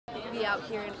mafia out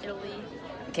here in Italy.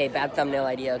 Okay, bad thumbnail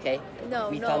idea, okay? No,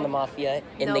 we found the mafia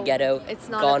in the No, ghetto. it's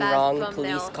not gone a bad wrong, thumbnail.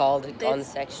 police called, gone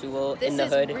sexual, in the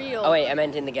is hood. real. Oh wait, I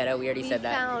meant in the ghetto, we already said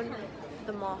that. We found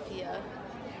the mafia.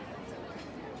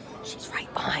 She's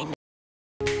right behind.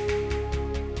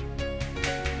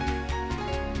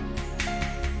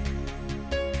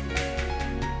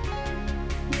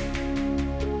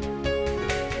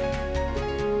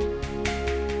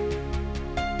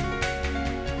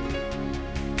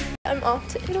 I'm off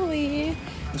to Italy.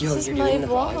 Yo, This is you're my doing the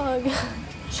vlog.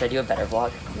 Should I do a better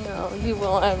vlog? No, you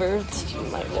won't ever do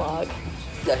my vlog.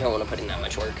 I don't want to put in that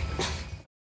much work.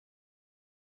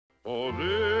 Oh,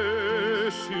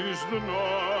 this is the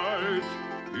night.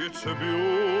 It's a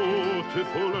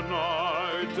beautiful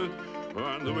night.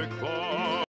 And we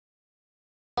call.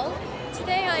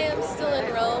 Today I am still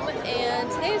in Rome, and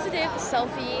today is the day of the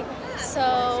selfie,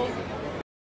 so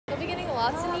I'll be getting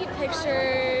lots of neat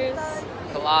pictures.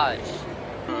 Collage.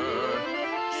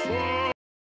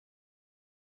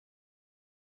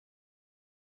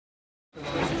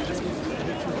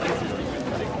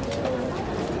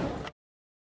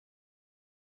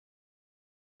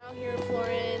 Out here in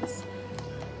Florence,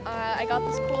 I got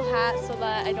this cool hat so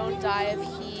that I don't die of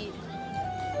heat.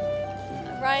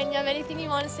 Ryan, you have anything you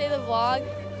want to say to the vlog?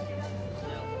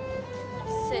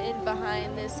 Sitting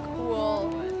behind this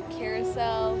cool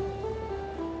carousel.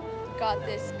 Got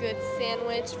this good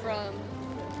sandwich from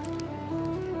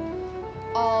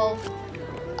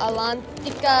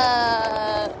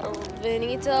Atlantica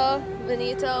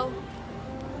Veneto.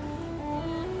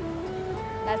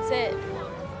 That's it.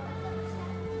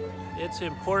 It's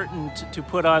important to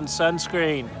put on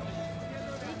sunscreen.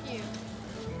 Thank you.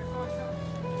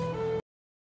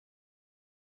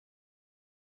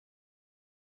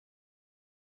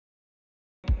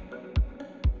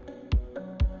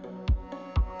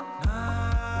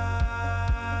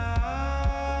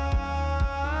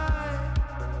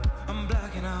 I'm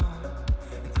blacking out,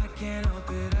 and I can't help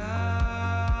it.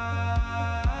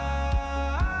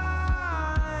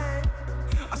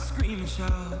 I scream and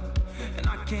shout, and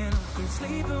I can't help it.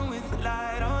 Sleeping with the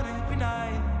light on every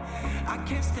night. I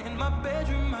can't stand my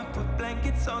bedroom. I put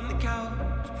blankets on the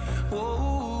couch.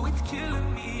 Whoa, it's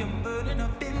killing me. I'm burning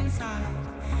up inside.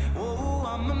 Whoa,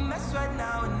 I'm a mess right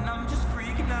now, and I'm just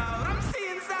freaking out. I'm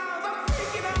seeing sounds. I'm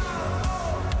freaking out.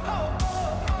 Oh,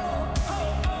 oh, oh,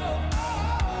 oh, oh,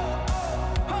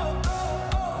 oh, oh,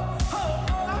 oh,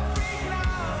 oh, I'm freaking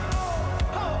out.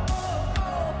 Oh, oh,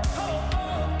 oh,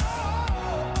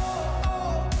 oh,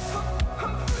 oh,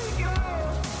 I'm freaking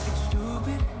out. It's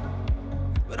stupid,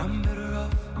 but I'm better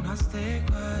off when I stay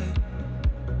quiet.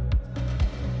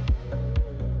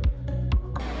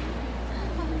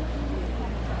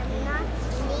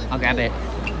 I'll grab it.